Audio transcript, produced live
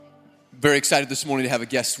Very excited this morning to have a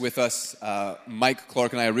guest with us. Mike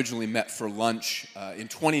Clark and I originally met for lunch in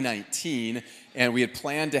 2019, and we had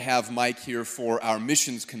planned to have Mike here for our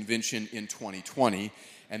missions convention in 2020,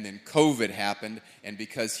 and then COVID happened, and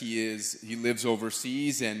because he lives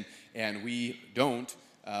overseas and we don't,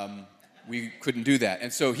 we couldn't do that.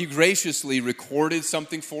 And so he graciously recorded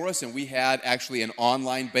something for us, and we had actually an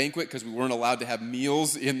online banquet because we weren't allowed to have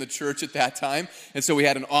meals in the church at that time. And so we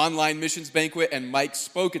had an online missions banquet, and Mike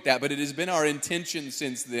spoke at that. But it has been our intention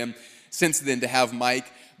since then to have Mike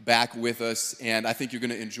back with us, and I think you're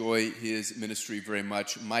going to enjoy his ministry very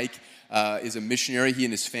much. Mike is a missionary. He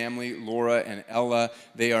and his family, Laura and Ella,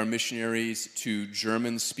 they are missionaries to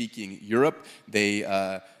German-speaking Europe.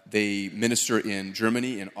 They minister in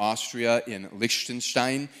Germany, in Austria, in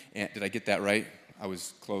Liechtenstein. And, did I get that right? I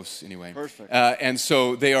was close anyway. Perfect. And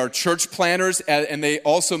so they are church planners, and they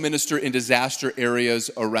also minister in disaster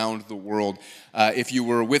areas around the world. If you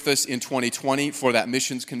were with us in 2020 for that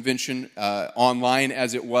missions convention, online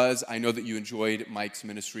as it was, I know that you enjoyed Mike's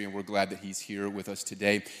ministry, and we're glad that he's here with us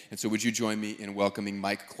today. And so would you join me in welcoming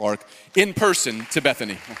Mike Clark in person to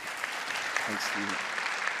Bethany? Thanks, Steve.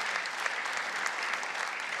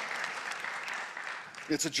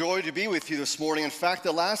 It's a joy to be with you this morning. In fact,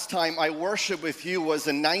 the last time I worshiped with you was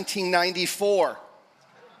in 1994.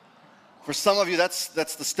 For some of you, that's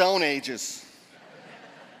the Stone Ages.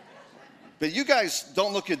 But you guys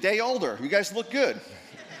don't look a day older. You guys look good.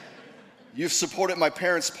 You've supported my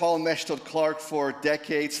parents, Paul and Missionary Clark, for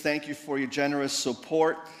decades. Thank you for your generous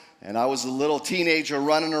support. And I was a little teenager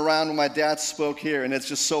running around when my dad spoke here, and it's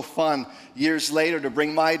just so fun years later to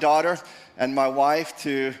bring my daughter and my wife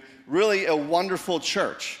to really a wonderful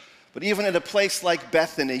church. But even at a place like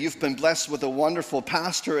Bethany, you've been blessed with a wonderful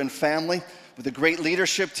pastor and family, with a great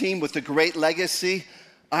leadership team, with a great legacy.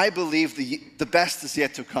 I believe the best is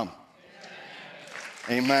yet to come.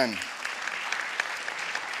 Amen.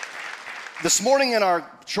 This morning in our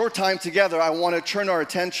short time together, I want to turn our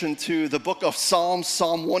attention to the book of Psalms,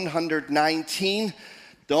 Psalm 119.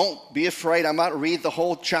 Don't be afraid, I might read the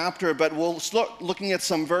whole chapter, but we'll start looking at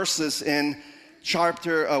some verses in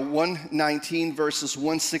chapter 119, verses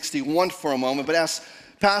 161 for a moment. But as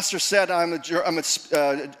Pastor said, I'm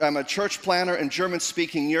a church planner in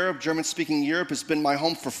German-speaking Europe. German-speaking Europe has been my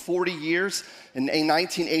home for 40 years. In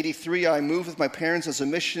 1983, I moved with my parents as a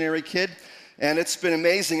missionary kid, and it's been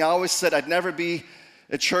amazing. I always said I'd never be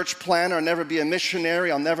a church planner, I'd never be a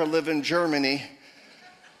missionary, I'll never live in Germany.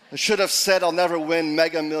 I should have said I'll never win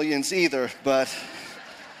Mega Millions either, but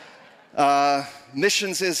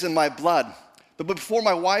missions is in my blood. But before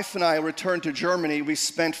my wife and I returned to Germany, we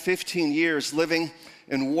spent 15 years living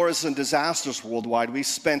in wars and disasters worldwide. We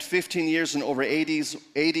spent 15 years in over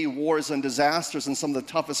 80 wars and disasters in some of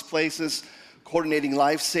the toughest places, coordinating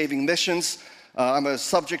life-saving missions. I'm a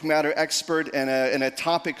subject matter expert in a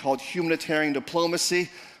topic called humanitarian diplomacy.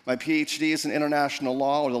 My PhD is in international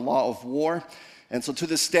law, or the law of war. And so to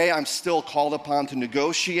this day, I'm still called upon to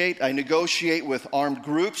negotiate. I negotiate with armed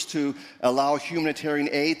groups to allow humanitarian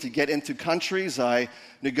aid to get into countries. I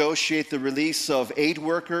negotiate the release of aid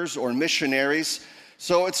workers or missionaries.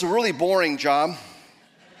 So it's a really boring job.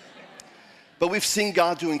 But we've seen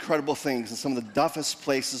God do incredible things in some of the toughest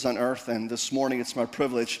places on earth. And this morning, it's my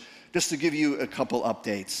privilege just to give you a couple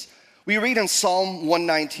updates. We read in Psalm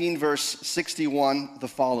 119, verse 61, the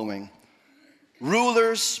following: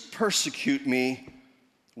 "Rulers persecute me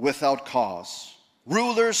without cause."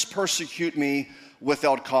 Rulers persecute me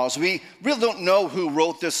without cause. We really don't know who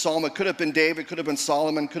wrote this psalm. It could have been David, could have been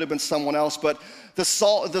Solomon, could have been someone else. But the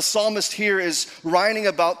psalmist here is writing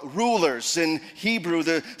about rulers. In Hebrew,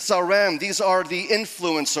 the Sarem, these are the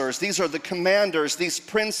influencers. These are the commanders, these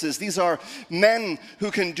princes. These are men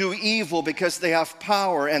who can do evil because they have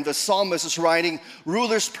power. And the psalmist is writing,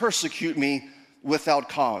 "Rulers persecute me without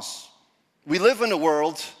cause." We live in a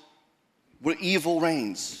world where evil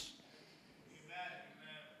reigns.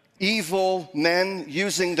 Evil men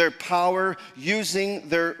using their power, using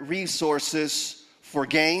their resources for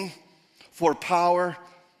gain, for power,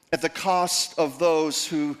 at the cost of those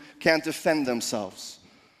who can't defend themselves.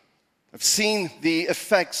 I've seen the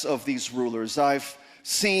effects of these rulers. I've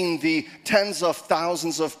seen the tens of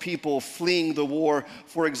thousands of people fleeing the war,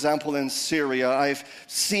 for example, in Syria. I've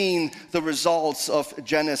seen the results of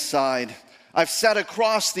genocide. I've sat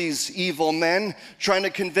across these evil men, trying to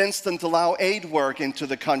convince them to allow aid work into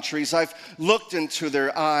the countries. I've looked into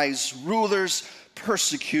their eyes. Rulers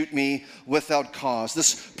persecute me without cause.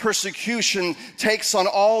 This persecution takes on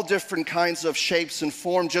all different kinds of shapes and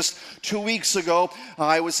form. Just 2 weeks ago,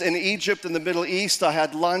 I was in Egypt in the Middle East. I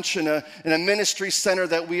had lunch in a ministry center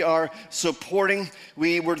that we are supporting.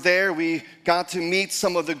 We were there. We got to meet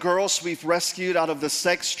some of the girls we've rescued out of the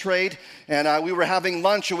sex trade. And we were having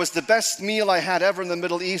lunch. It was the best meal I had ever in the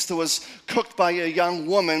Middle East. It was cooked by a young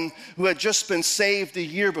woman who had just been saved a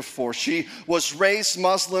year before. She was raised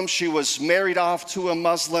Muslim. She was married off to a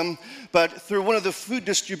Muslim. But through one of the food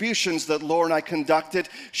distributions that Laura and I conducted,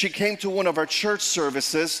 she came to one of our church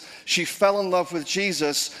services. She fell in love with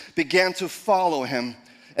Jesus, began to follow him.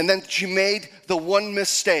 And then she made the one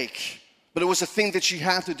mistake. But it was a thing that she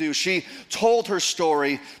had to do. She told her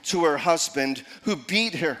story to her husband, who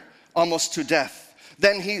beat her almost to death.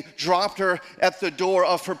 Then he dropped her at the door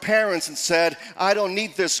of her parents and said, I don't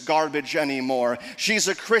need this garbage anymore. She's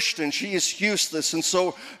a Christian. She is useless. And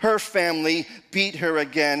so her family beat her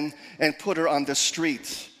again and put her on the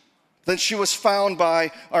street. Then she was found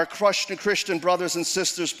by our Christian brothers and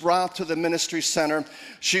sisters, brought to the ministry center.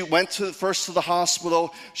 She went first to the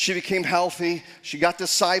hospital. She became healthy. She got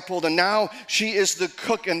discipled. And now she is the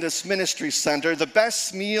cook in this ministry center, the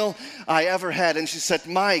best meal I ever had. And she said,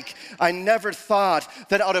 Mike, I never thought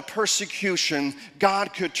that out of persecution,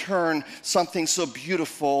 God could turn something so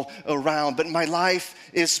beautiful around. But my life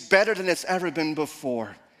is better than it's ever been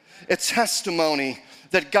before. A testimony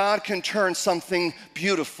that God can turn something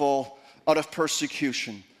beautiful out of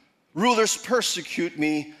persecution. Rulers persecute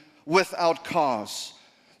me without cause.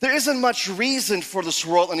 There isn't much reason for this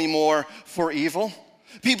world anymore for evil.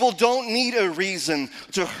 People don't need a reason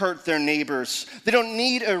to hurt their neighbors. They don't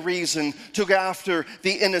need a reason to go after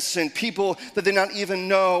the innocent, people that they not even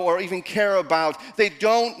know or even care about. They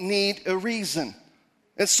don't need a reason.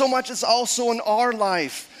 And so much is also in our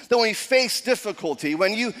life. That when we face difficulty,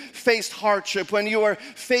 when you faced hardship, when you are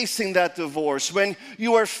facing that divorce, when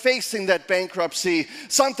you are facing that bankruptcy,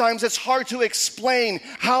 sometimes it's hard to explain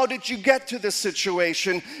how did you get to this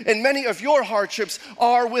situation. And many of your hardships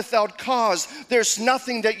are without cause. There's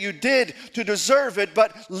nothing that you did to deserve it,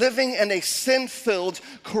 but living in a sin-filled,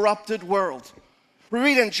 corrupted world. We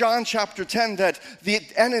read in John chapter 10 that the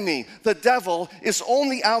enemy, the devil, is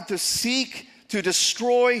only out to seek, to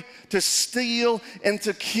destroy, to steal, and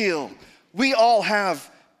to kill. We all have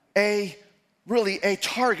a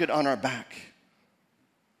target on our back.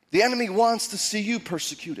 The enemy wants to see you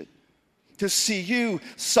persecuted, to see you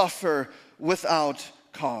suffer without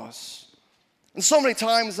cause. And so many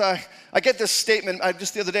times I get this statement.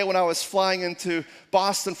 Just the other day when I was flying into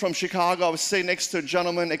Boston from Chicago, I was sitting next to a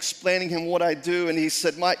gentleman explaining him what I do, and he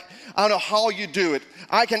said, Mike, I don't know how you do it.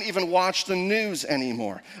 I can't even watch the news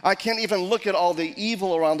anymore. I can't even look at all the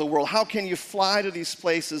evil around the world. How can you fly to these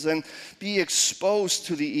places and be exposed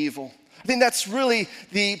to the evil? I think that's really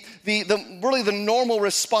the normal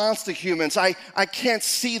response to humans. I can't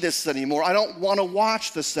see this anymore. I don't want to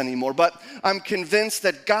watch this anymore. But I'm convinced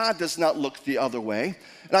that God does not look the other way.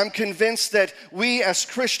 And I'm convinced that we as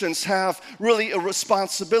Christians have really a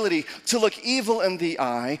responsibility to look evil in the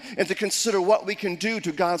eye and to consider what we can do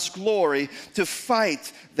to God's glory to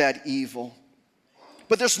fight that evil.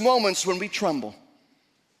 But there's moments when we tremble.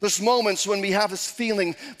 There's moments when we have this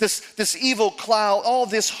feeling, this evil cloud, all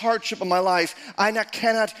this hardship in my life, I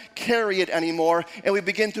cannot carry it anymore, and we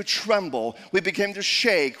begin to tremble. We begin to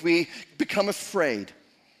shake. We become afraid.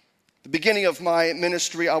 The beginning of my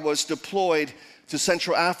ministry, I was deployed to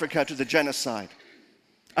Central Africa to the genocide.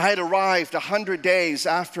 I had arrived 100 days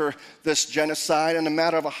after this genocide. In a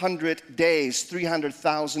matter of 100 days,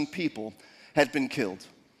 300,000 people had been killed.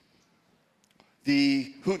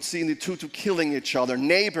 The Hutsi and the Tutu killing each other.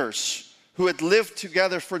 Neighbors who had lived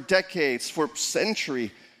together for decades, for a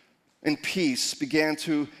century in peace, began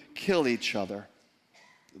to kill each other.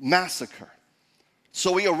 Massacre.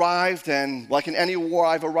 So we arrived, and like in any war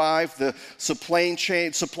I've arrived, the supply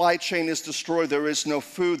chain is destroyed. There is no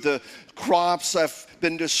food. The crops have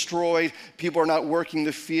been destroyed. People are not working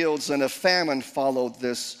the fields, and a famine followed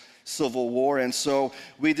this civil war. And so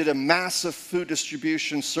we did a massive food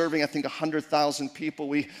distribution, serving I think 100,000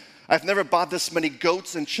 people. I've never bought this many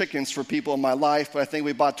goats and chickens for people in my life, but I think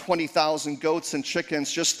we bought 20,000 goats and chickens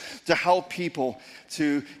just to help people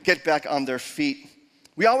to get back on their feet.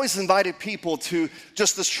 We always invited people to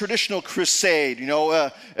just this traditional crusade,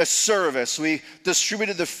 a service. We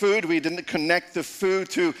distributed the food. We didn't connect the food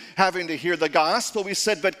to having to hear the gospel. We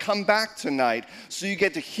said, but come back tonight so you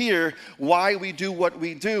get to hear why we do what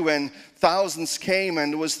we do. And thousands came,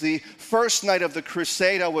 and it was the first night of the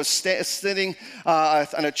crusade. I was sitting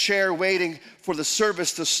on a chair waiting for the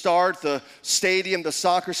service to start. The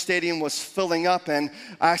soccer stadium was filling up, and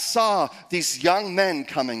I saw these young men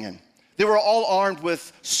coming in. They were all armed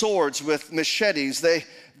with swords, with machetes. They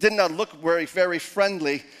did not look very, very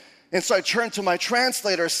friendly. And so I turned to my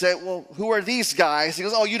translator and said, well, who are these guys? He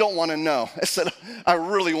goes, oh, you don't want to know. I said, I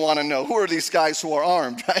really want to know. Who are these guys who are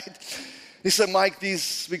armed, right? He said, Mike,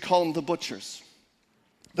 we call them the butchers.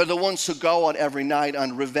 They're the ones who go out every night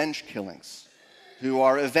on revenge killings, who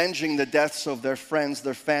are avenging the deaths of their friends,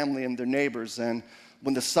 their family, and their neighbors. And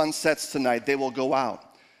when the sun sets tonight, they will go out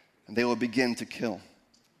and they will begin to kill.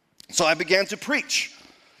 So I began to preach.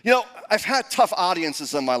 I've had tough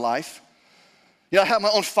audiences in my life. I had my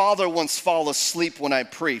own father once fall asleep when I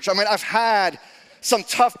preach. I've had some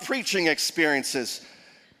tough preaching experiences.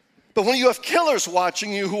 But when you have killers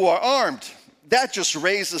watching you who are armed, that just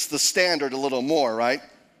raises the standard a little more, right?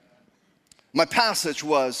 My passage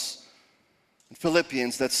was in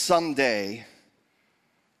Philippians that someday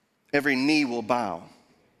every knee will bow.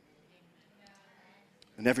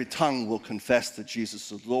 And every tongue will confess that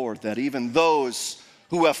Jesus is Lord, that even those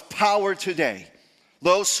who have power today,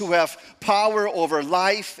 those who have power over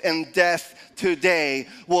life and death today,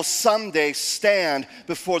 will someday stand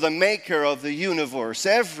before the maker of the universe.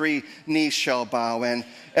 Every knee shall bow and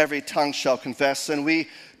every tongue shall confess. And we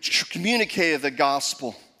communicated the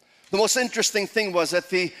gospel. The most interesting thing was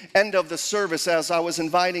at the end of the service, as I was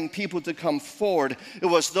inviting people to come forward, it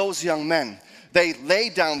was those young men. They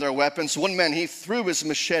laid down their weapons. One man, he threw his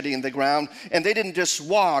machete in the ground, and they didn't just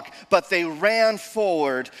walk, but they ran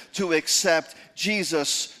forward to accept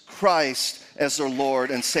Jesus Christ as their Lord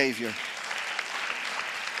and Savior.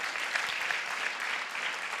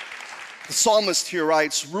 The psalmist here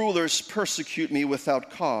writes, rulers persecute me without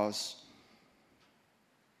cause,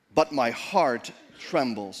 but my heart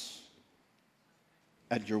trembles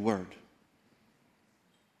at your word.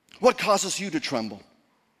 What causes you to tremble?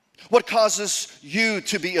 What causes you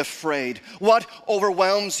to be afraid? What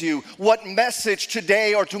overwhelms you? What message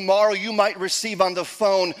today or tomorrow you might receive on the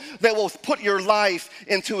phone that will put your life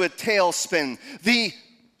into a tailspin? The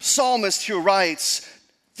psalmist here writes,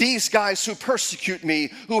 these guys who persecute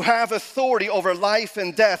me, who have authority over life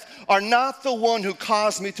and death, are not the one who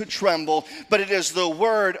caused me to tremble, but it is the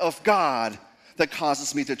word of God that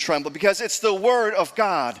causes me to tremble, because it's the word of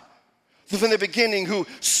God from the beginning who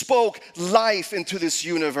spoke life into this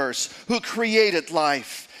universe, who created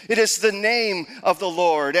life. It is the name of the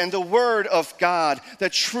Lord and the word of God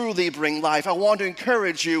that truly bring life. I want to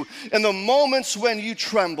encourage you, in the moments when you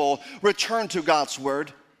tremble, return to God's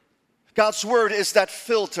word. God's word is that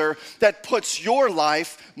filter that puts your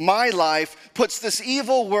life, my life, puts this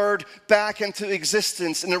evil word back into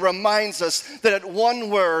existence, and it reminds us that at one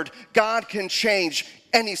word, God can change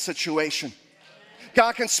any situation.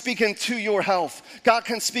 God can speak into your health. God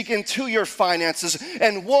can speak into your finances.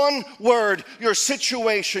 And one word, your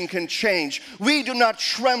situation can change. We do not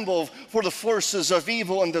tremble for the forces of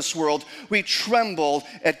evil in this world. We tremble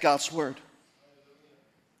at God's word.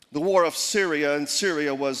 The war of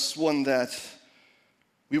Syria was one that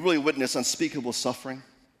we really witnessed unspeakable suffering.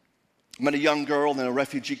 I met a young girl in a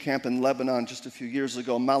refugee camp in Lebanon just a few years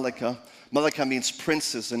ago, Malika. Malika means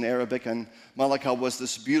princess in Arabic, and Malika was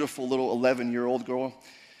this beautiful little 11-year-old girl.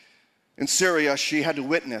 In Syria, she had to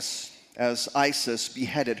witness as ISIS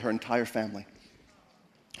beheaded her entire family.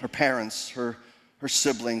 Her parents, her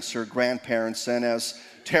siblings, her grandparents, and as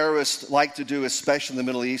terrorists like to do, especially in the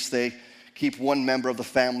Middle East, they keep one member of the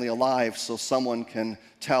family alive so someone can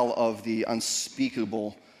tell of the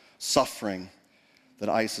unspeakable suffering that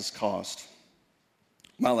ISIS caused.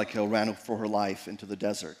 Malika ran for her life into the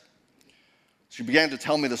desert. She began to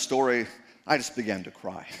tell me the story. I just began to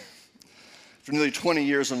cry. For nearly 20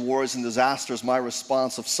 years in wars and disasters, my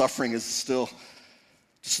response of suffering is still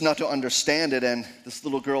just not to understand it. And this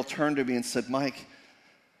little girl turned to me and said, Mike,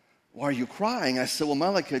 why are you crying? I said, well,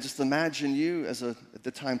 Malika, just imagine you as at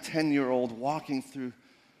the time, 10-year-old walking through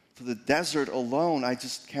the desert alone. I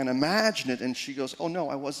just can't imagine it. And she goes, oh, no,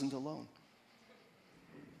 I wasn't alone.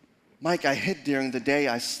 Mike, I hid during the day.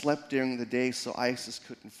 I slept during the day so ISIS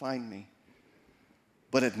couldn't find me.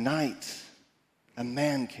 But at night, a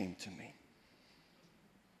man came to me.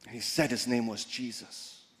 And he said his name was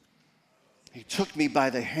Jesus. He took me by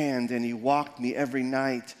the hand and he walked me every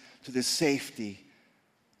night to the safety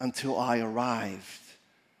until I arrived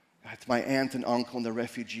with my aunt and uncle in the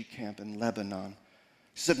refugee camp in Lebanon.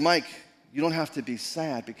 She said, Mike, you don't have to be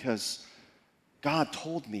sad because God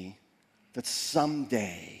told me that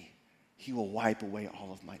someday He will wipe away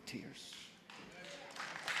all of my tears.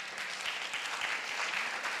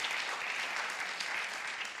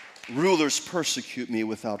 Rulers persecute me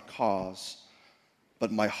without cause,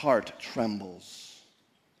 but my heart trembles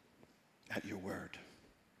at your word.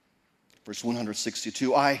 Verse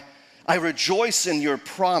 162, I rejoice in your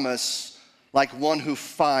promise like one who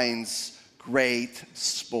finds great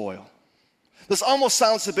spoil. This almost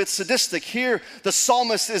sounds a bit sadistic. Here, the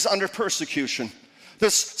psalmist is under persecution.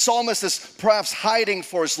 This psalmist is perhaps hiding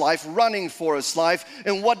for his life, running for his life.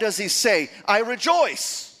 And what does he say? I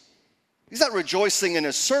rejoice. He's not rejoicing in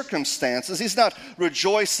his circumstances. He's not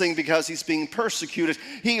rejoicing because he's being persecuted.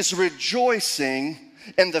 He is rejoicing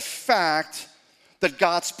in the fact that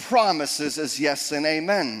God's promises is yes and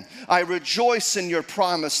amen. I rejoice in your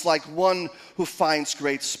promise like one who finds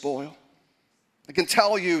great spoil. I can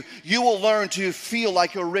tell you, you will learn to feel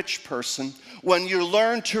like a rich person when you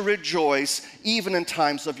learn to rejoice even in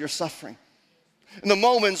times of your suffering. In the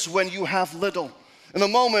moments when you have little, in the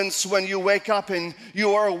moments when you wake up and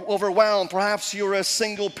you are overwhelmed, perhaps you're a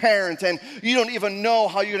single parent and you don't even know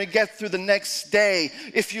how you're going to get through the next day.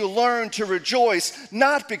 If you learn to rejoice,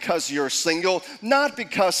 not because you're single, not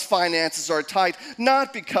because finances are tight,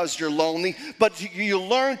 not because you're lonely, but you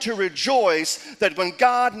learn to rejoice that when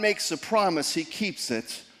God makes a promise, He keeps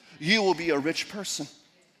it. You will be a rich person.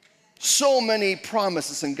 So many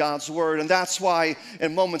promises in God's word, and that's why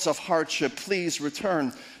in moments of hardship, please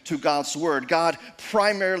return to God's word. God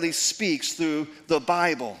primarily speaks through the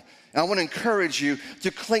Bible. And I want to encourage you to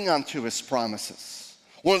cling on to His promises.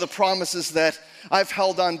 One of the promises that I've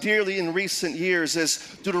held on dearly in recent years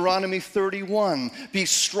is Deuteronomy 31. Be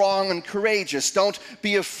strong and courageous. Don't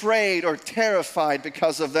be afraid or terrified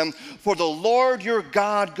because of them. For the Lord your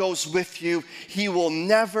God goes with you. He will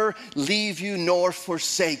never leave you nor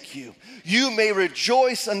forsake you. You may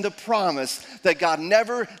rejoice in the promise that God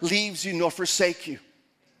never leaves you nor forsake you.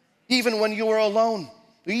 Even when you are alone.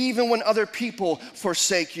 Even when other people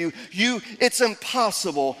forsake you, it's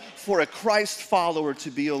impossible for a Christ follower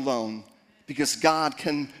to be alone because God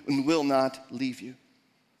can and will not leave you,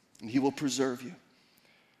 and He will preserve you.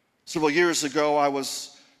 Several years ago, I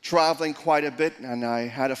was traveling quite a bit, and I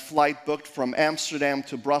had a flight booked from Amsterdam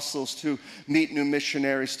to Brussels to meet new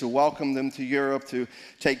missionaries, to welcome them to Europe, to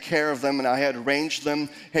take care of them, and I had arranged them.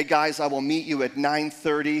 Hey guys, I will meet you at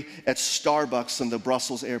 9:30 at Starbucks in the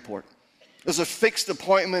Brussels airport. It was a fixed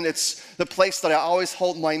appointment. It's the place that I always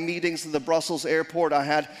hold my meetings in the Brussels airport. I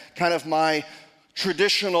had kind of my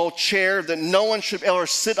traditional chair that no one should ever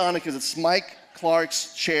sit on it because it's Mike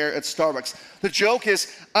Clark's chair at Starbucks. The joke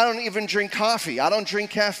is I don't even drink coffee. I don't drink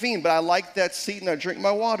caffeine, but I like that seat and I drink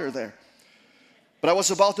my water there. But I was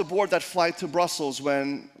about to board that flight to Brussels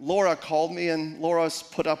when Laura called me, and Laura's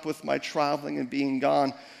put up with my traveling and being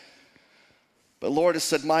gone. But Laura just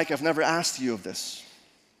said, Mike, I've never asked you of this.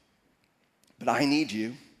 But I need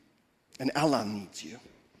you, and Ella needs you.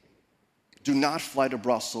 Do not fly to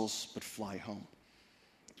Brussels, but fly home.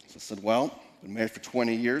 So I said, well, I've been married for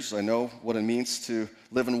 20 years. I know what it means to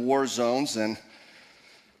live in war zones, and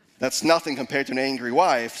that's nothing compared to an angry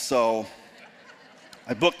wife. So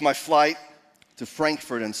I booked my flight to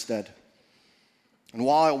Frankfurt instead. And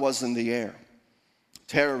while I was in the air,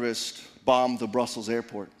 terrorists bombed the Brussels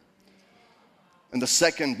airport. And the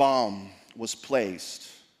second bomb was placed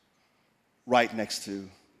right next to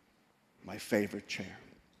my favorite chair.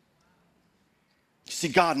 You see,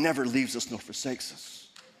 God never leaves us nor forsakes us.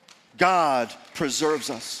 God preserves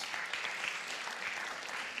us.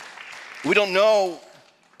 We don't know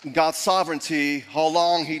God's sovereignty, how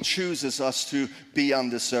long He chooses us to be on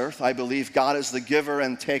this earth. I believe God is the giver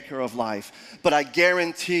and taker of life. But I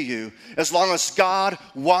guarantee you, as long as God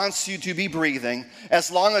wants you to be breathing,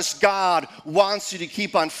 as long as God wants you to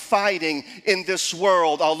keep on fighting in this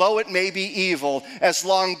world, although it may be evil, as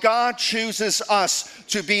long God chooses us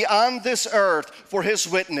to be on this earth for His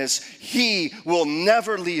witness, He will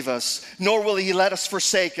never leave us, nor will He let us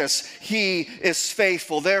forsake us. He is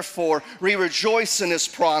faithful. Therefore, we rejoice in His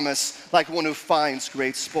promise like one who finds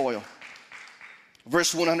great spoil.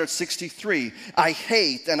 Verse 163, I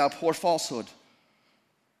hate and abhor falsehood,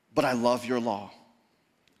 but I love your law.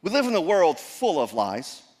 We live in a world full of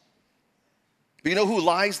lies. But you know who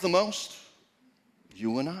lies the most?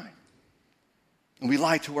 You and I. And we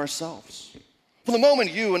lie to ourselves. From the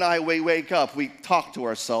moment you and I wake up, we talk to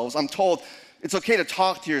ourselves. I'm told it's okay to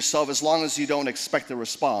talk to yourself as long as you don't expect a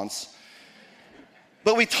response.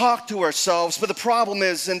 But we talk to ourselves. But the problem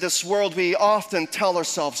is, in this world, we often tell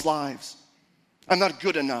ourselves lies. I'm not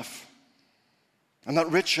good enough. I'm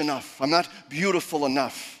not rich enough. I'm not beautiful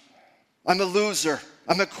enough. I'm a loser.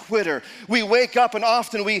 I'm a quitter. We wake up and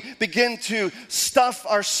often we begin to stuff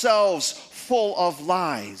ourselves full of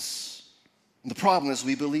lies. And the problem is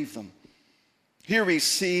we believe them. Here we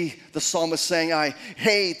see the psalmist saying, I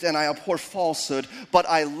hate and I abhor falsehood, but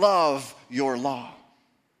I love your law.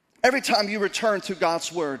 Every time you return to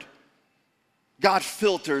God's word, God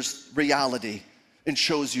filters reality and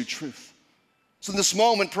shows you truth. So in this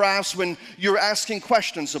moment, perhaps when you're asking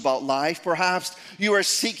questions about life, perhaps you are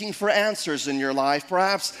seeking for answers in your life,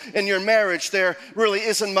 perhaps in your marriage there really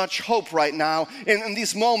isn't much hope right now. In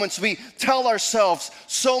these moments, we tell ourselves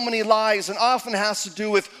so many lies, and often has to do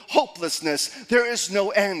with hopelessness. There is no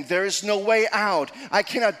end. There is no way out. I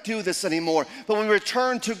cannot do this anymore. But when we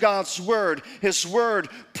return to God's word, his word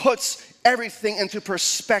puts everything into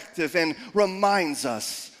perspective and reminds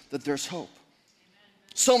us that there's hope.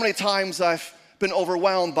 So many times I've been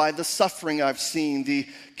overwhelmed by the suffering I've seen, the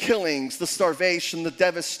killings, the starvation, the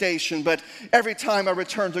devastation. But every time I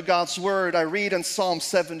return to God's word, I read in Psalm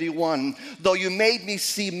 71, though you made me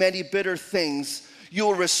see many bitter things, you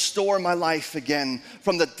will restore my life again.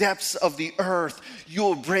 From the depths of the earth, you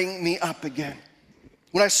will bring me up again.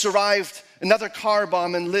 When I survived another car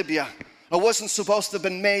bomb in Libya, I wasn't supposed to have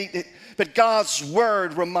been made, but God's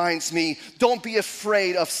word reminds me, don't be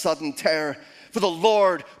afraid of sudden terror. For the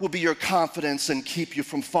Lord will be your confidence and keep you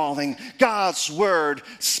from falling. God's word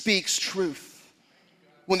speaks truth.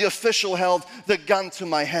 When the official held the gun to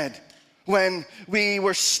my head, when we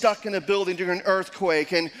were stuck in a building during an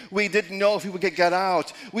earthquake and we didn't know if we would get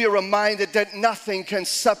out, we are reminded that nothing can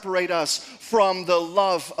separate us from the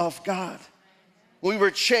love of God. When we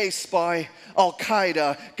were chased by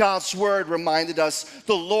Al-Qaeda, God's word reminded us,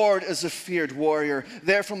 the Lord is a feared warrior.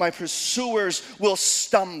 Therefore my pursuers will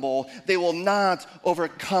stumble. They will not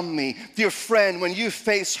overcome me. Dear friend, when you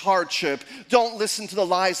face hardship, don't listen to the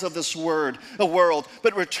lies of this world,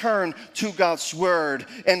 but return to God's word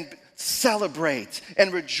and celebrate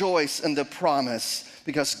and rejoice in the promise,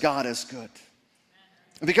 because God is good.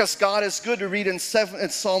 Because God is good, to read in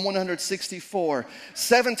Psalm 164,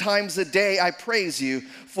 7 times a day I praise you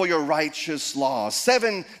for your righteous laws.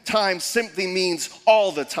 7 times simply means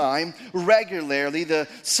all the time, regularly. The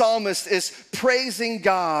psalmist is praising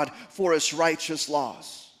God for his righteous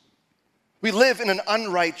laws. We live in an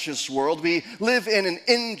unrighteous world. We live in an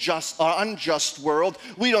unjust world.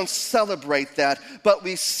 We don't celebrate that, but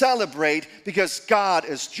we celebrate because God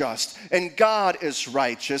is just, and God is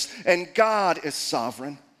righteous, and God is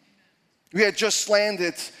sovereign. We had just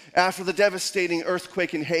landed after the devastating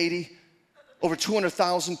earthquake in Haiti. Over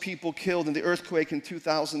 200,000 people killed in the earthquake in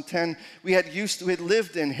 2010. We had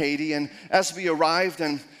lived in Haiti, and as we arrived,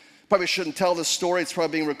 and probably shouldn't tell this story, it's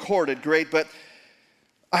probably being recorded, great, but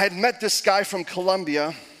I had met this guy from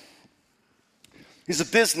Colombia. He's a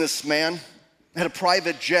businessman, had a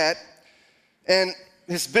private jet, and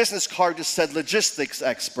his business card just said logistics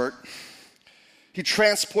expert. He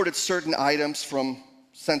transported certain items from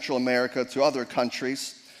Central America to other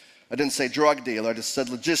countries. I didn't say drug dealer, I just said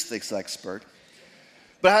logistics expert.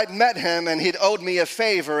 But I'd met him and he'd owed me a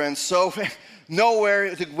favor, and so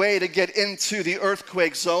nowhere the way to get into the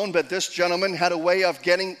earthquake zone, but this gentleman had a way of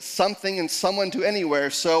getting something and someone to anywhere.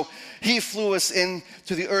 So he flew us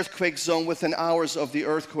into the earthquake zone within hours of the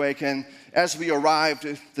earthquake, and as we arrived,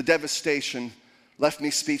 the devastation left me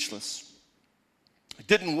speechless. I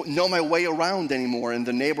didn't know my way around anymore in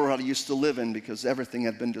the neighborhood I used to live in because everything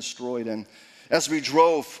had been destroyed. And as we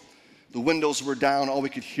drove, the windows were down, all we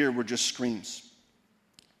could hear were just screams.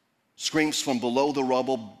 Screams from below the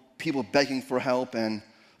rubble, people begging for help, and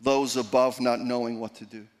those above not knowing what to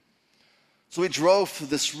do. So we drove to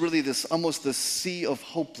this almost this sea of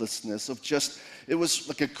hopelessness, of just, it was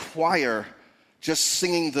like a choir just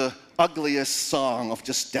singing the ugliest song of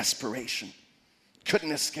just desperation.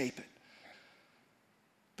 Couldn't escape it.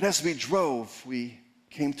 But as we drove, we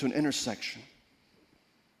came to an intersection,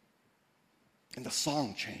 and the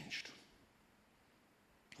song changed.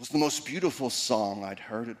 It was the most beautiful song I'd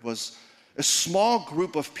heard. It was a small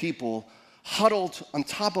group of people huddled on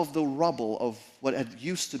top of the rubble of what had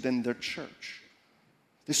used to have been their church.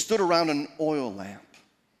 They stood around an oil lamp.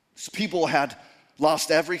 These people had lost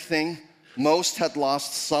everything. Most had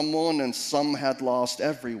lost someone, and some had lost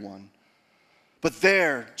everyone. But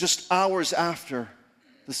there, just hours after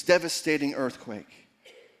this devastating earthquake,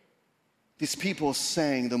 these people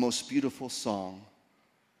sang the most beautiful song,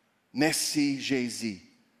 Merci Jésus,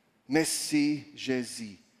 Merci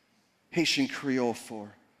Jésus. Haitian Creole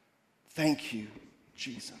for thank you,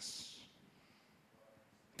 Jesus.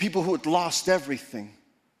 People who had lost everything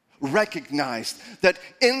recognized that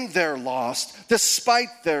in their loss,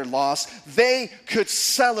 despite their loss, they could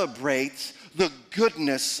celebrate the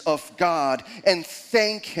goodness of God and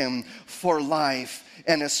thank Him for life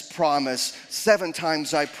and His promise. 7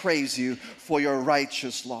 times I praise you for your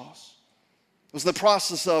righteous laws. It was the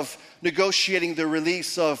process of negotiating the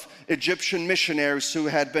release of Egyptian missionaries who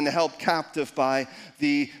had been held captive by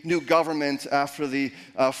the new government after the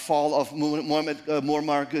fall of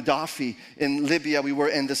Muammar Gaddafi in Libya. We were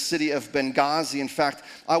in the city of Benghazi. In fact,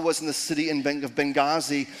 I was in the city of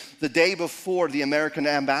Benghazi the day before the American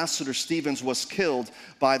ambassador Stevens was killed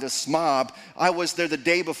by this mob. I was there the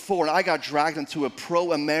day before, and I got dragged into a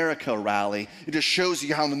pro-America rally. It just shows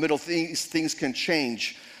you how in the middle things can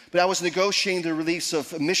change. But I was negotiating the release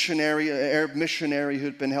of an Arab missionary who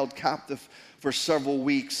had been held captive for several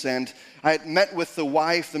weeks. And I had met with the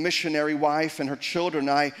wife, the missionary wife, and her children.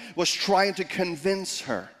 I was trying to convince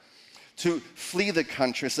her to flee the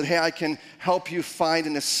country. I said, hey, I can help you find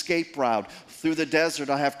an escape route through the desert.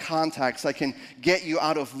 I have contacts. I can get you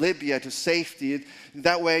out of Libya to safety.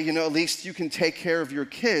 That way, at least you can take care of your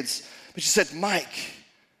kids. But she said, Mike,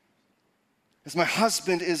 as my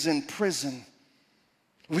husband is in prison,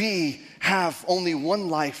 we have only one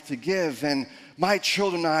life to give, and my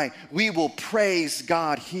children and I, we will praise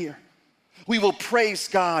God here. We will praise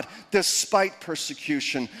God despite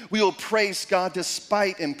persecution. We will praise God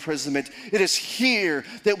despite imprisonment. It is here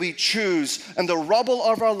that we choose in the rubble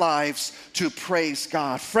of our lives to praise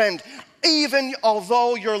God. Friend, even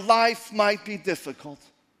although your life might be difficult,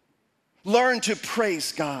 learn to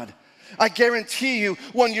praise God. I guarantee you,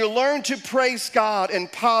 when you learn to praise God in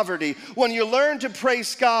poverty, when you learn to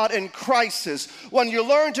praise God in crisis, when you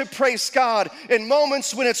learn to praise God in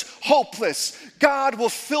moments when it's hopeless, God will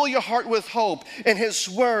fill your heart with hope, and His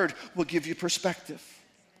Word will give you perspective.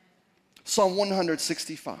 Psalm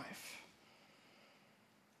 165.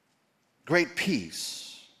 Great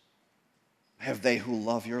peace have they who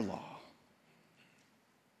love your law,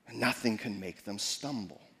 and nothing can make them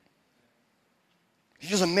stumble.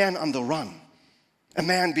 Here's a man on the run, a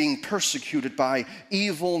man being persecuted by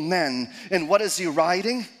evil men. And what is he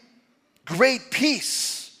writing? Great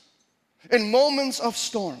peace. In moments of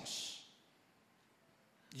storms,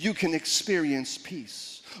 you can experience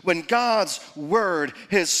peace. When God's word,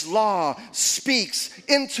 His law, speaks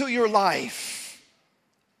into your life,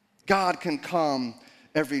 God can calm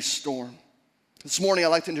every storm. This morning, I'd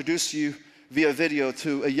like to introduce you via video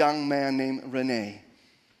to a young man named Rene.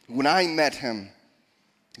 When I met him,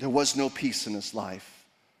 there was no peace in his life,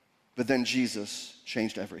 but then Jesus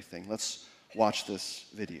changed everything. Let's watch this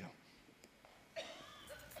video.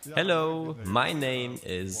 Hello, my name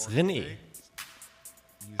is René.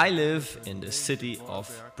 I live in the city of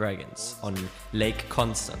Bregenz on Lake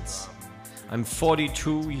Constance. I'm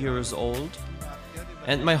 42 years old,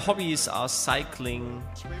 and my hobbies are cycling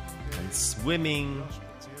and swimming.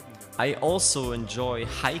 I also enjoy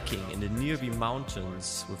hiking in the nearby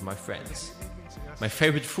mountains with my friends. My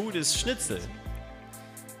favorite food is schnitzel.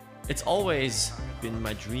 It's always been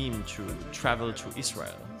my dream to travel to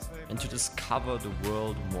Israel and to discover the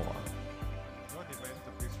world more.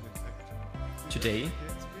 Today,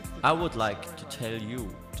 I would like to tell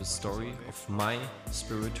you the story of my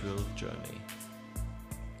spiritual journey.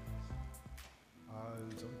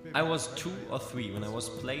 I was 2 or 3 when I was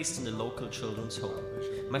placed in the local children's home.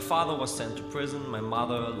 My father was sent to prison, my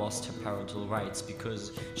mother lost her parental rights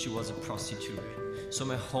because she was a prostitute. So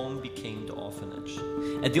my home became the orphanage.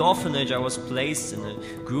 At the orphanage I was placed in a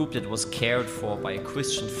group that was cared for by a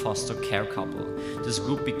Christian foster care couple. This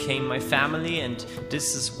group became my family, and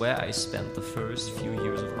this is where I spent the first few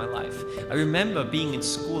years of my life. I remember being in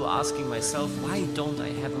school asking myself, why don't I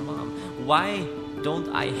have a mom? Why don't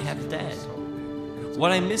I have dad?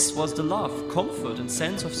 What I missed was the love, comfort and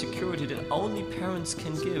sense of security that only parents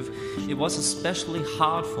can give. It was especially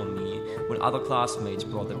hard for me when other classmates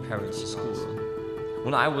brought their parents to school.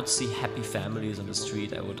 When I would see happy families on the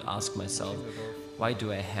street, I would ask myself, why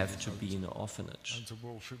do I have to be in an orphanage?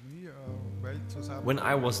 When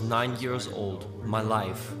I was 9 years old, my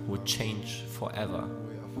life would change forever.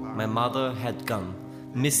 My mother had gone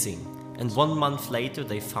missing, and 1 month later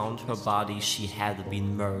they found her body. She had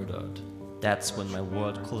been murdered. That's when my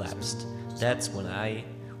world collapsed. That's when I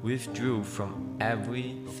withdrew from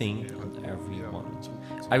everything and everyone.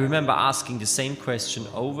 I remember asking the same question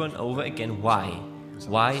over and over again, why?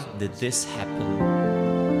 Why did this happen?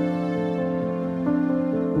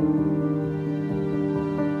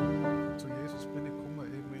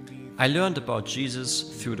 I learned about Jesus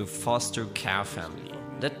through the foster care family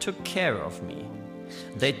that took care of me.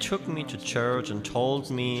 They took me to church and told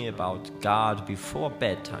me about God before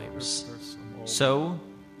bedtimes. So,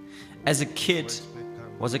 As a kid,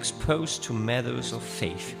 was exposed to matters of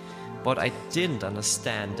faith, but I didn't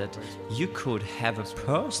understand that you could have a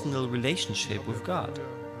personal relationship with God.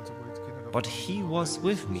 But He was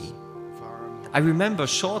with me. I remember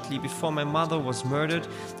shortly before my mother was murdered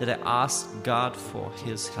that I asked God for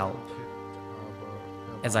His help.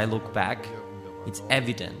 As I look back, it's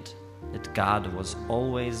evident that God was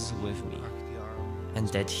always with me and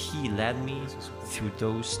that He led me through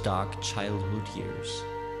those dark childhood years.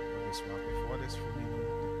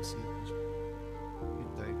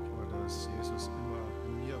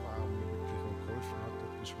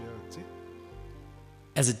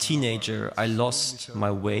 As a teenager, I lost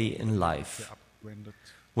my way in life.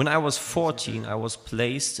 When I was 14, I was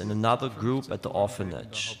placed in another group at the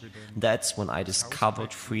orphanage. That's when I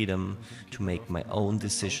discovered freedom to make my own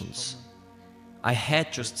decisions. I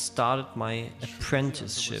had just started my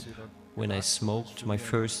apprenticeship when I smoked my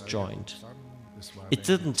first joint. It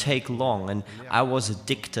didn't take long and I was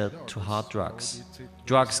addicted to hard drugs.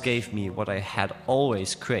 Drugs gave me what I had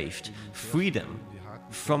always craved, freedom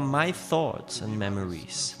from my thoughts and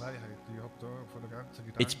memories.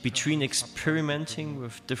 It's between experimenting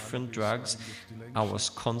with different drugs, I was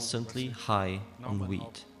constantly high on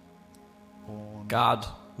weed. God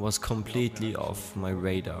was completely off my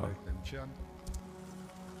radar.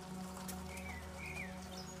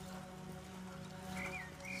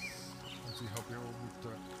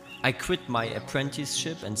 I quit my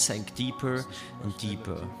apprenticeship and sank deeper and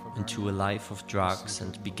deeper into a life of drugs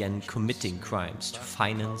and began committing crimes to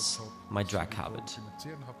finance my drug habit.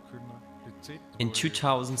 In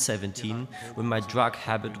 2017, when my drug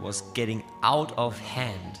habit was getting out of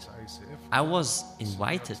hand, I was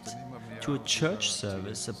invited to a church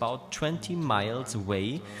service about 20 miles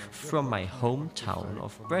away from my hometown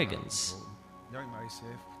of Bregenz.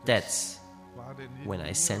 That's when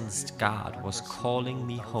I sensed God was calling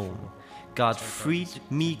me home. God freed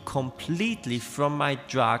me completely from my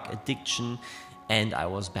drug addiction and I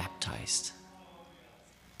was baptized.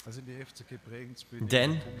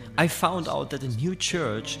 Then I found out that a new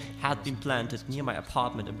church had been planted near my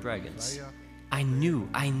apartment in Bregenz. I knew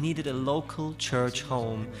I needed a local church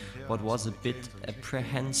home, but was a bit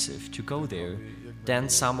apprehensive to go there. Then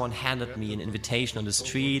someone handed me an invitation on the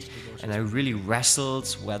street and I really wrestled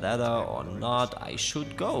whether or not I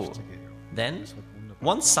should go. Then,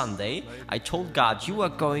 one Sunday, I told God, "You are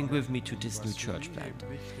going with me to this new church plant."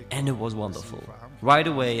 And it was wonderful. Right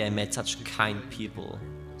away I met such kind people.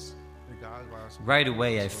 Right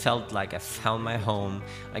away I felt like I found my home.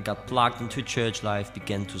 I got plugged into church life,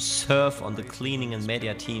 began to serve on the cleaning and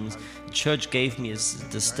media teams. The church gave me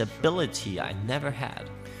the stability I never had.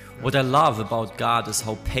 What I love about God is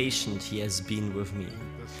how patient He has been with me.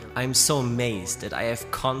 I am so amazed that I have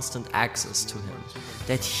constant access to Him,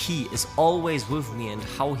 that He is always with me and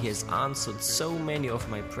how He has answered so many of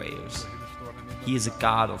my prayers. He is a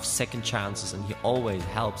God of second chances and He always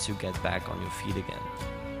helps you get back on your feet again.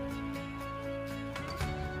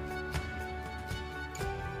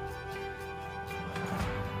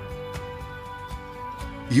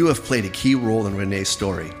 You have played a key role in René's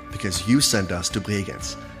story because you sent us to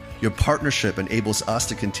Bregenz. Your partnership enables us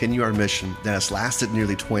to continue our mission that has lasted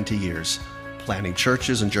nearly 20 years, planting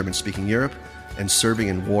churches in German-speaking Europe and serving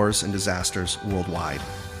in wars and disasters worldwide.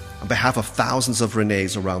 On behalf of thousands of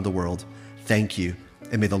Renés around the world, thank you,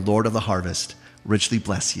 and may the Lord of the harvest richly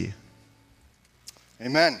bless you.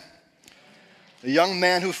 Amen. A young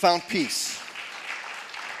man who found peace.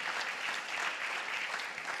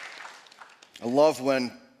 I love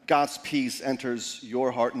when God's peace enters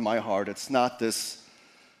your heart and my heart. It's not this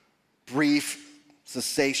brief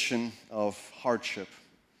cessation of hardship,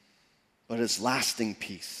 but it's lasting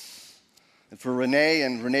peace. And for René,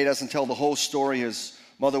 and René doesn't tell the whole story, his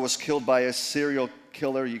mother was killed by a serial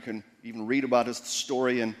killer. You can even read about his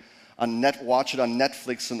story and watch it on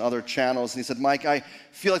Netflix and other channels. And he said, "Mike, I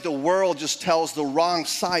feel like the world just tells the wrong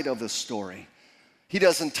side of this story. He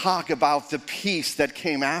doesn't talk about the peace that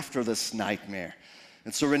came after this nightmare."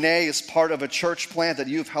 And so René is part of a church plant that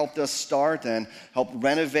you've helped us start and helped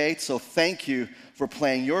renovate. So thank you for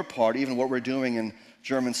playing your part, even what we're doing in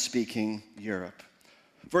German-speaking Europe.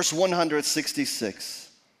 Verse 166,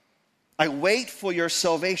 "I wait for your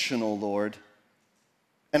salvation, O Lord,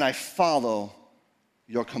 and I follow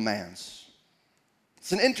your commands."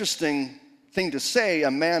 It's an interesting thing to say, a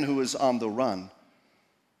man who is on the run,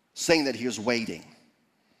 saying that he is waiting.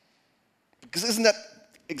 Because isn't that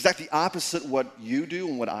exactly opposite what you do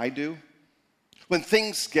and what I do? When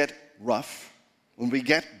things get rough, when we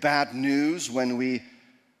get bad news, when we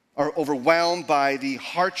are overwhelmed by the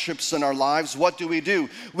hardships in our lives, what do?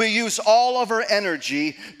 We use all of our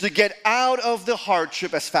energy to get out of the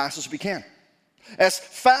hardship as fast as we can. As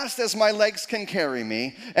fast as my legs can carry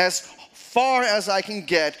me, as far as I can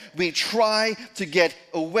get, we try to get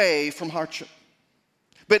away from hardship.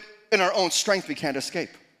 But in our own strength, we can't escape.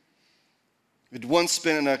 We'd once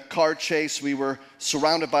been in a car chase. We were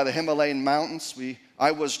surrounded by the Himalayan mountains.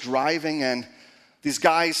 I was driving, and these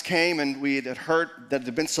guys came, and we had heard that there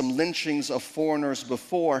had been some lynchings of foreigners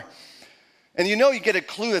before. And you get a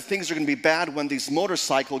clue that things are going to be bad when these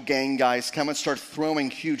motorcycle gang guys come and start throwing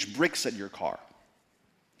huge bricks at your car.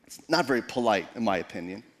 It's not very polite, in my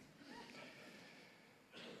opinion.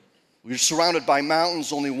 We were surrounded by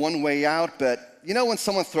mountains, only one way out, but when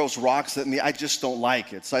someone throws rocks at me, I just don't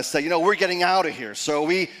like it. So I said, we're getting out of here. So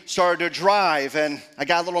we started to drive, and I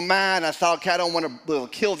got a little mad, and I thought, okay, I don't want to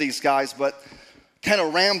kill these guys, but kind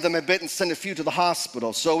of rammed them a bit and sent a few to the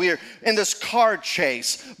hospital. So we were in this car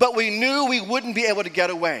chase, but we knew we wouldn't be able to get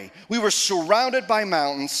away. We were surrounded by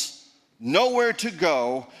mountains, nowhere to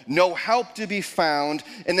go, no help to be found,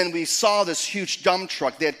 and then we saw this huge dump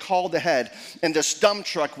truck. They had called ahead, and this dump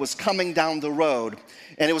truck was coming down the road,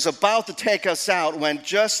 and it was about to take us out when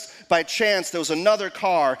just by chance there was another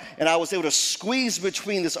car, and I was able to squeeze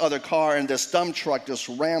between this other car, and this dump truck just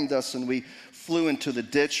rammed us, and we flew into the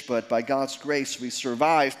ditch, but by God's grace we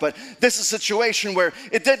survived. But this is a situation where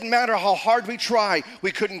it didn't matter how hard we tried,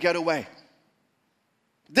 we couldn't get away.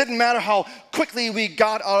 Didn't matter how quickly we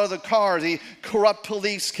got out of the car. The corrupt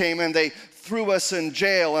police came and they threw us in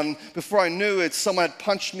jail. And before I knew it, someone had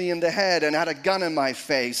punched me in the head and had a gun in my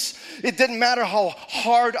face. It didn't matter how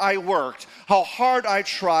hard I worked, how hard I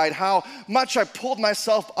tried, how much I pulled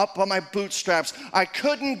myself up on my bootstraps. I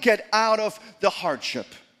couldn't get out of the hardship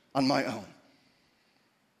on my own.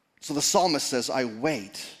 So the psalmist says, I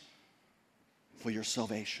wait for your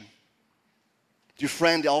salvation. Dear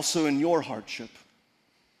friend, also in your hardship,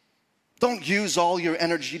 don't use all your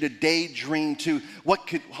energy to daydream to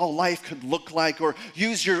how life could look like, or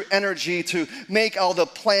use your energy to make all the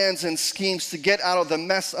plans and schemes to get out of the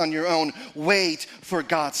mess on your own. Wait for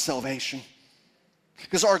God's salvation.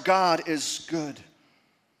 Because our God is good.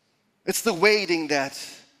 It's the waiting that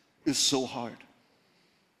is so hard.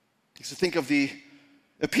 You should think of a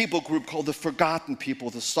people group called the Forgotten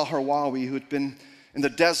People, the Sahrawi, who had been in the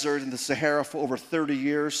desert in the Sahara for over 30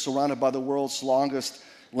 years, surrounded by the world's longest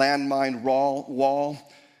landmine wall.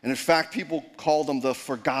 And in fact, people call them the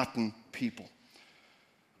Forgotten People.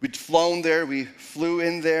 We'd flown there, we flew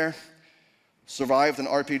in there, survived an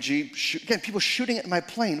RPG. Again, people shooting at my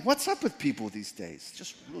plane. What's up with people these days?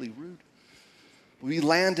 Just really rude. We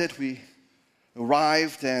landed, we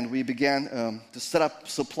arrived, and we began to set up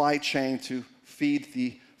supply chain to feed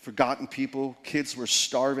the forgotten people. Kids were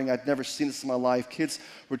starving. I'd never seen this in my life. Kids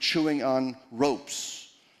were chewing on ropes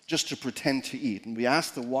just to pretend to eat. And we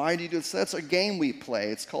asked them, why do you do this? That's a game we play.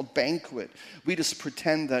 It's called Banquet. We just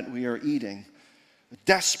pretend that we are eating.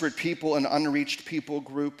 Desperate people, an unreached people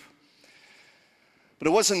group. But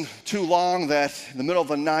it wasn't too long that in the middle of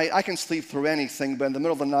the night, I can sleep through anything, but in the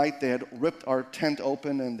middle of the night, they had ripped our tent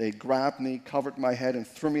open and they grabbed me, covered my head, and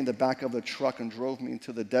threw me in the back of the truck and drove me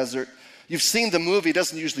into the desert. You've seen the movie. It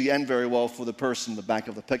doesn't usually end very well for the person in the back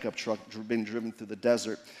of the pickup truck being driven through the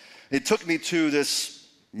desert. It took me to this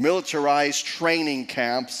militarized training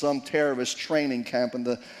camp, some terrorist training camp in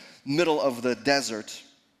the middle of the desert.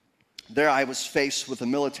 There I was faced with a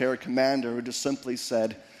military commander who just simply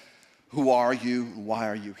said, who are you and why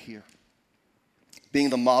are you here? Being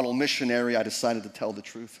the model missionary, I decided to tell the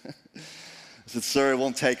truth. I said, sir, it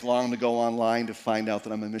won't take long to go online to find out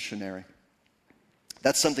that I'm a missionary.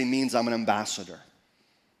 That something means I'm an ambassador.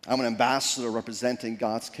 I'm an ambassador representing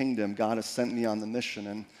God's kingdom. God has sent me on the mission,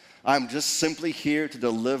 and I'm just simply here to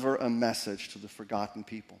deliver a message to the forgotten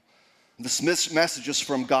people. This message is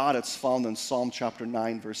from God. It's found in Psalm chapter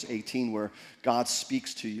 9, verse 18, where God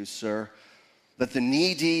speaks to you, sir, that the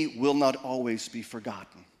needy will not always be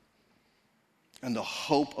forgotten, and the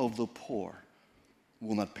hope of the poor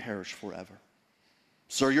will not perish forever.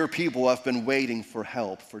 Sir, your people have been waiting for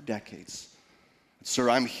help for decades.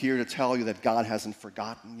 Sir, I'm here to tell you that God hasn't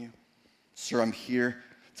forgotten you. Sir, I'm here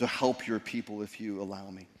to help your people if you allow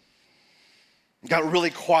me. It got really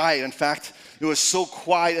quiet. In fact, it was so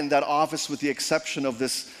quiet in that office, with the exception of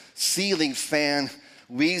this ceiling fan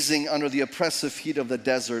wheezing under the oppressive heat of the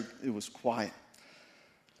desert. It was quiet.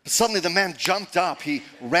 But suddenly the man jumped up. He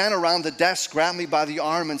ran around the desk, grabbed me by the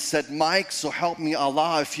arm, and said, Mike, so help me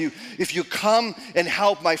Allah, if you come and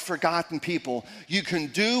help my forgotten people, you can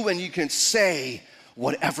do and you can say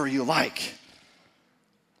whatever you like.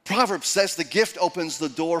 Proverbs says the gift opens the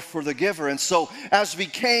door for the giver. And so as we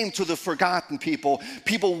came to the forgotten people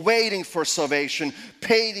waiting for salvation,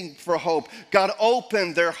 waiting for hope, God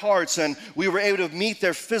opened their hearts and we were able to meet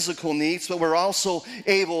their physical needs, but we're also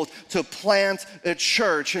able to plant a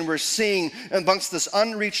church. And we're seeing amongst this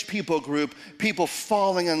unreached people group, people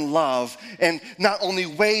falling in love and not only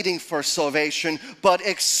waiting for salvation, but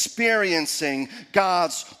experiencing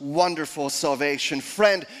God's wonderful salvation.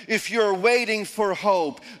 Friend, if you're waiting for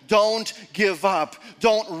hope, don't give up.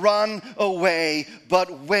 Don't run away,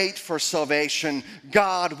 but wait for salvation.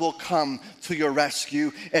 God will come to your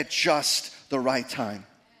rescue at just the right time.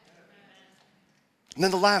 And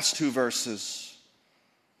then the last two verses.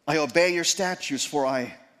 I obey your statutes, for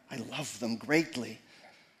I love them greatly.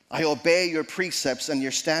 I obey your precepts and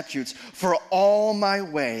your statutes, for all my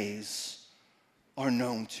ways are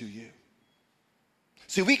known to you.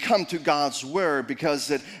 See, we come to God's Word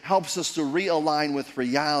because it helps us to realign with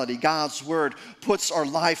reality. God's Word puts our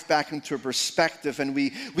life back into perspective, and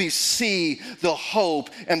we see the hope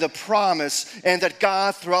and the promise, and that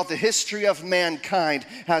God, throughout the history of mankind,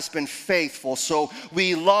 has been faithful. So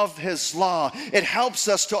we love His law. It helps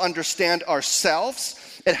us to understand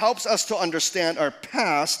ourselves. It helps us to understand our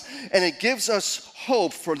past, and it gives us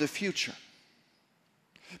hope for the future.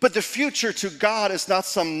 But the future to God is not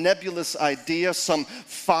some nebulous idea, some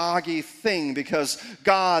foggy thing, because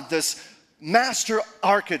God, this master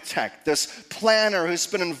architect, this planner who's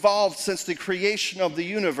been involved since the creation of the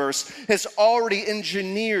universe, has already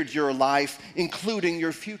engineered your life, including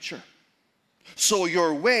your future. So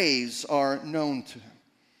your ways are known to Him.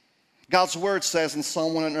 God's Word says in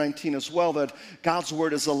Psalm 119 as well that God's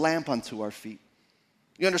Word is a lamp unto our feet.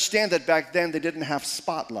 You understand that back then they didn't have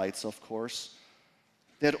spotlights, of course.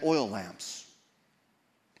 They had oil lamps.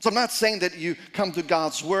 So I'm not saying that you come to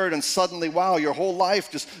God's Word and suddenly, wow, your whole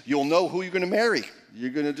life, you'll know who you're going to marry.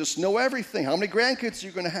 You're going to just know everything. How many grandkids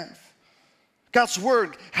you're going to have. God's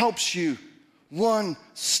Word helps you one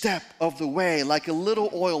step of the way, like a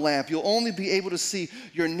little oil lamp. You'll only be able to see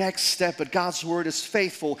your next step, but God's Word is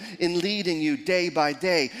faithful in leading you day by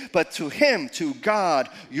day. But to Him, to God,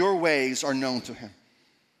 your ways are known to Him.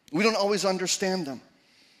 We don't always understand them.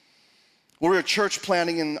 We're a church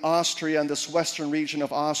planting in Austria, in this western region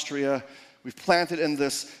of Austria. We've planted in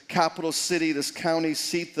this capital city, this county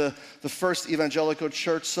seat, the first evangelical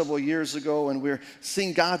church several years ago, and we're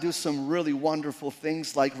seeing God do some really wonderful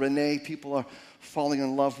things like Renee. People are falling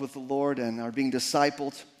in love with the Lord and are being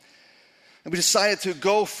discipled. And we decided to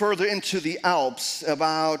go further into the Alps,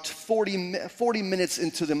 about 40 minutes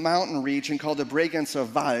into the mountain region called the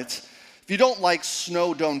Bregenzer Wald. If you don't like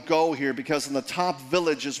snow, don't go here, because in the top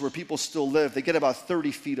villages where people still live, they get about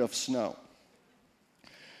 30 feet of snow.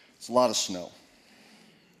 It's a lot of snow.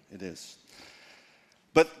 It is.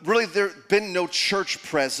 But really, there had been no church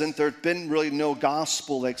present. There had been really no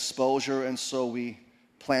gospel exposure, and so we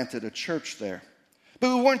planted a church there.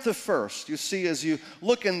 But we weren't the first. You see, as you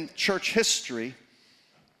look in church history,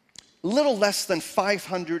 a little less than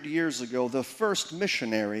 500 years ago, the first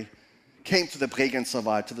missionary came to the Bregenzer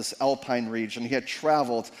Wald, to this alpine region. He had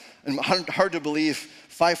traveled, and hard to believe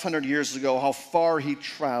 500 years ago how far he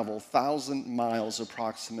traveled, 1,000 miles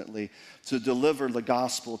approximately, to deliver the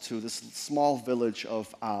gospel to this small village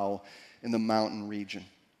of Au in the mountain region.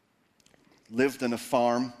 Lived in a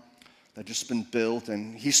farm that had just been built,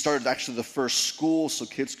 and he started actually the first school so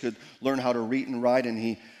kids could learn how to read and write, and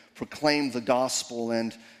he proclaimed the gospel.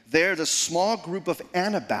 And there, the small group of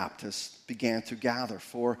Anabaptists began to gather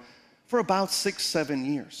for about 6-7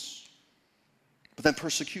 years. But then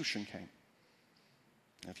persecution came.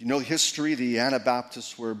 If you know history, the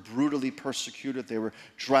Anabaptists were brutally persecuted. They were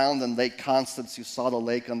drowned in Lake Constance. You saw the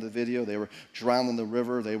lake on the video. They were drowned in the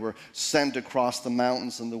river. They were sent across the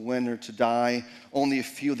mountains in the winter to die. Only a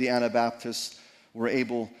few of the Anabaptists were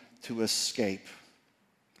able to escape.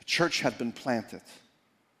 The church had been planted,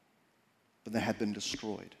 but they had been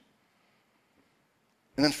destroyed.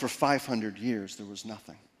 And then for 500 years, there was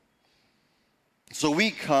nothing. So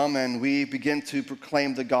we come and we begin to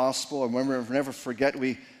proclaim the gospel. And I'll never forget,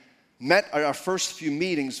 we met at our first few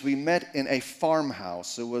meetings, we met in a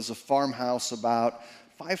farmhouse. It was a farmhouse about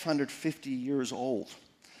 550 years old.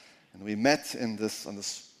 And we met on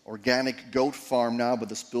this organic goat farm now, but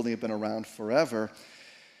this building had been around forever.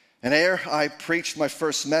 And there I preached my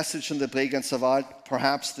first message in the Bregenzer Wald,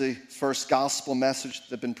 perhaps the first gospel message that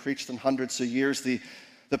had been preached in hundreds of years.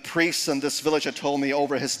 The priest in this village had told me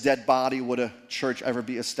over his dead body would a church ever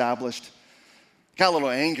be established. Got a little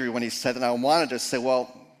angry when he said that. I wanted to say,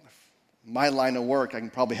 well, my line of work, I can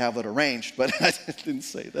probably have it arranged, but I didn't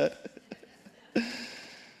say that.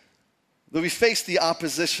 We faced the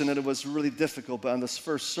opposition, and it was really difficult. But on this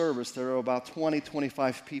first service, there were about 20,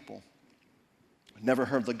 25 people. Never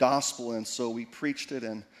heard the gospel, and so we preached it,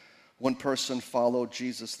 and one person followed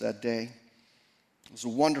Jesus that day. It was a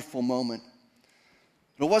wonderful moment.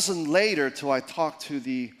 It wasn't later till I talked to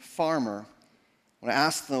the farmer, when I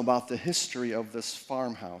asked them about the history of this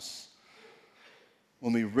farmhouse,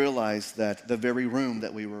 when we realized that the very room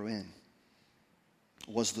that we were in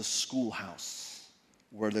was the schoolhouse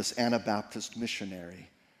where this Anabaptist missionary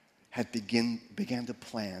had began to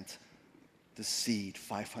plant the seed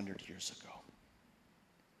 500 years ago.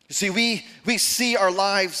 You see, we see our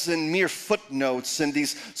lives in mere footnotes and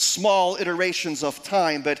these small iterations of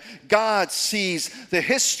time, but God sees the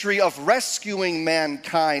history of rescuing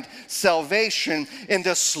mankind, salvation, in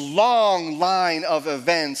this long line of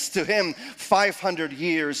events. To Him, 500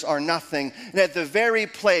 years are nothing. And at the very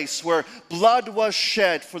place where blood was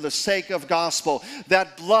shed for the sake of gospel,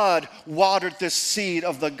 that blood watered the seed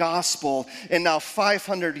of the gospel. And now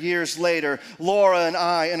 500 years later, Laura and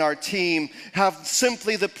I and our team have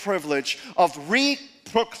simply the privilege of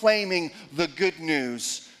proclaiming the good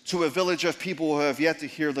news to a village of people who have yet to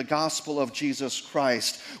hear the gospel of Jesus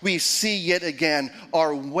Christ. We see yet again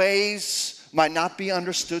our ways might not be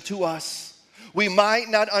understood to us. We might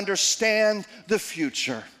not understand the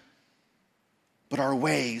future, but our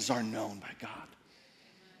ways are known by God.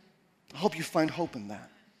 I hope you find hope in that.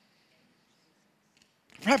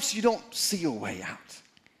 Perhaps you don't see a way out.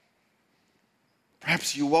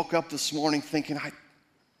 Perhaps you woke up this morning thinking,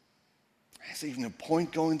 is there even a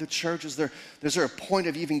point going to church? Is there a point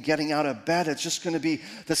of even getting out of bed? It's just going to be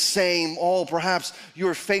the same all. Perhaps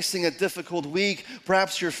you're facing a difficult week.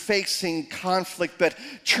 Perhaps you're facing conflict, but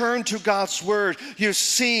turn to God's word. You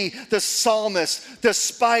see the psalmist,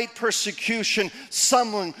 despite persecution,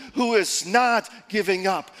 someone who is not giving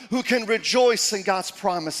up, who can rejoice in God's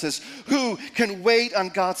promises, who can wait on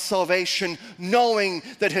God's salvation, knowing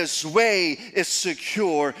that his way is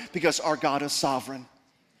secure because our God is sovereign.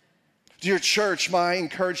 Dear church, my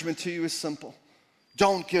encouragement to you is simple.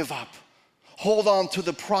 Don't give up. Hold on to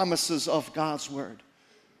the promises of God's word.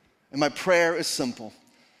 And my prayer is simple.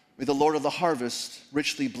 May the Lord of the harvest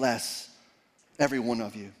richly bless every one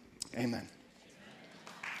of you. Amen.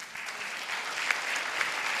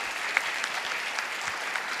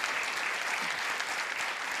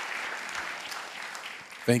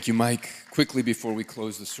 Thank you, Mike. Quickly before we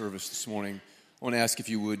close the service this morning, I want to ask if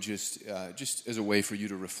you would just as a way for you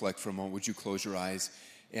to reflect for a moment, would you close your eyes?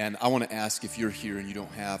 And I want to ask if you're here and you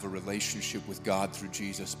don't have a relationship with God through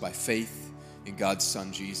Jesus by faith in God's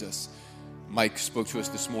Son, Jesus. Mike spoke to us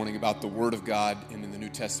this morning about the Word of God, and in the New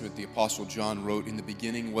Testament, the Apostle John wrote, "In the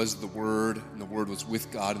beginning was the Word, and the Word was with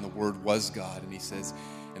God, and the Word was God." And he says,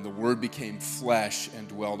 "And the Word became flesh and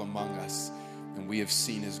dwelled among us, and we have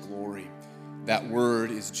seen His glory." That Word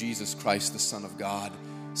is Jesus Christ, the Son of God,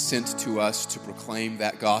 sent to us to proclaim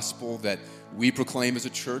that gospel that we proclaim as a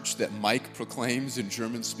church, that Mike proclaims in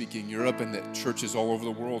German-speaking Europe, and that churches all over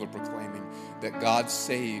the world are proclaiming, that God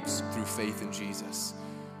saves through faith in Jesus.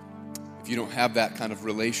 If you don't have that kind of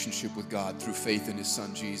relationship with God through faith in His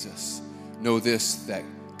Son Jesus, know this, that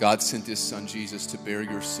God sent His Son Jesus to bear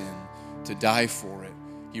your sin, to die for it.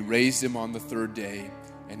 He raised Him on the third day,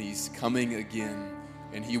 and He's coming again,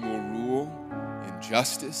 and He will rule in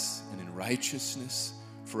justice and in righteousness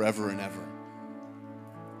forever and ever.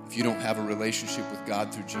 If you don't have a relationship with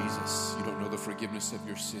God through Jesus, you don't know the forgiveness of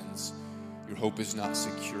your sins, your hope is not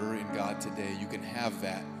secure in God today. You can have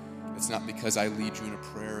that. It's not because I lead you in a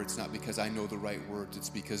prayer. It's not because I know the right words. It's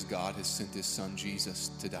because God has sent His Son Jesus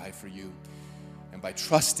to die for you. And by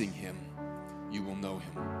trusting Him, you will know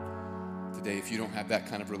Him. Today, if you don't have that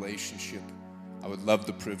kind of relationship, I would love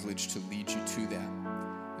the privilege to lead you to that.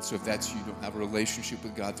 So if that's you, don't have a relationship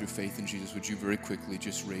with God through faith in Jesus, would you very quickly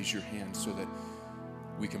just raise your hand so that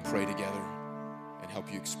we can pray together and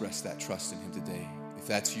help you express that trust in Him today? If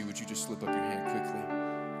that's you, would you just slip up your hand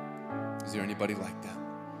quickly? Is there anybody like that?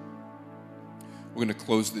 We're going to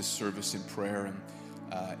close this service in prayer.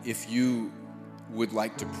 And if you would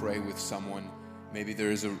like to pray with someone, maybe there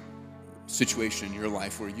is a situation in your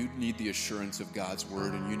life where you need the assurance of God's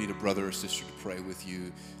word and you need a brother or sister to pray with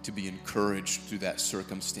you, to be encouraged through that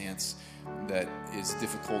circumstance that is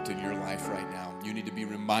difficult in your life right now. You need to be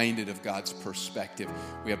reminded of God's perspective.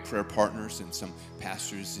 We have prayer partners and some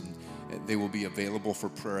pastors, and they will be available for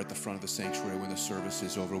prayer at the front of the sanctuary when the service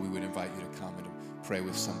is over. We would invite you to come and pray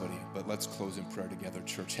with somebody. But let's close in prayer together,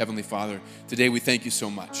 church. Heavenly Father, today we thank you so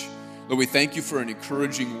much. Lord, we thank you for an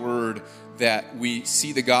encouraging word that we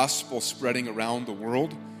see the gospel spreading around the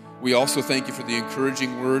world. We also thank you for the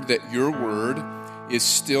encouraging word that your word is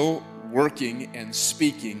still working and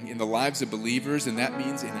speaking in the lives of believers, and that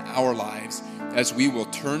means in our lives, as we will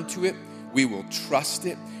turn to it, we will trust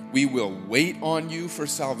it, we will wait on you for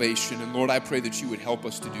salvation. And Lord, I pray that you would help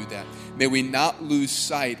us to do that. May we not lose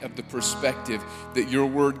sight of the perspective that your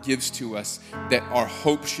word gives to us, that our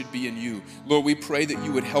hope should be in you. Lord, we pray that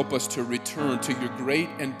you would help us to return to your great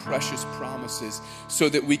and precious promises so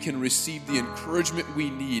that we can receive the encouragement we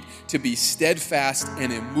need to be steadfast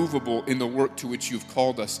and immovable in the work to which you've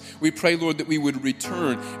called us. We pray, Lord, that we would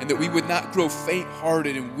return and that we would not grow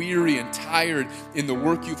faint-hearted and weary and tired in the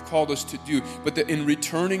work you've called us to do, but that in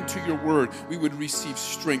returning to your word, we would receive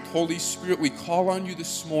strength. Holy Spirit, we call on you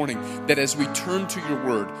this morning that as we turn to your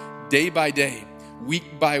word day by day,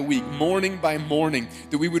 week by week, morning by morning,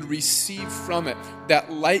 that we would receive from it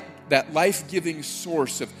that life-giving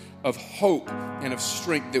source of hope and of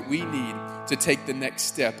strength that we need to take the next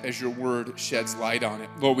step as your word sheds light on it.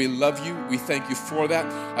 Lord, we love you. We thank you for that.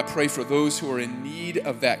 I pray for those who are in need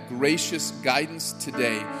of that gracious guidance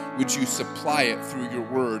today. Would you supply it through your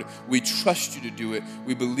word? We trust you to do it.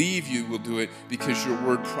 We believe you will do it because your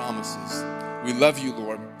word promises. We love you,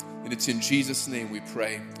 Lord, and it's in Jesus' name we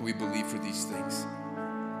pray and we believe for these things.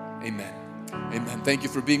 Amen. Amen. Thank you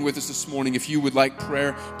for being with us this morning. If you would like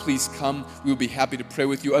prayer, please come. We will be happy to pray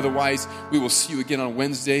with you. Otherwise, we will see you again on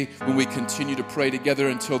Wednesday when we continue to pray together.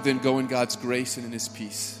 Until then, go in God's grace and in his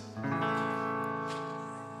peace.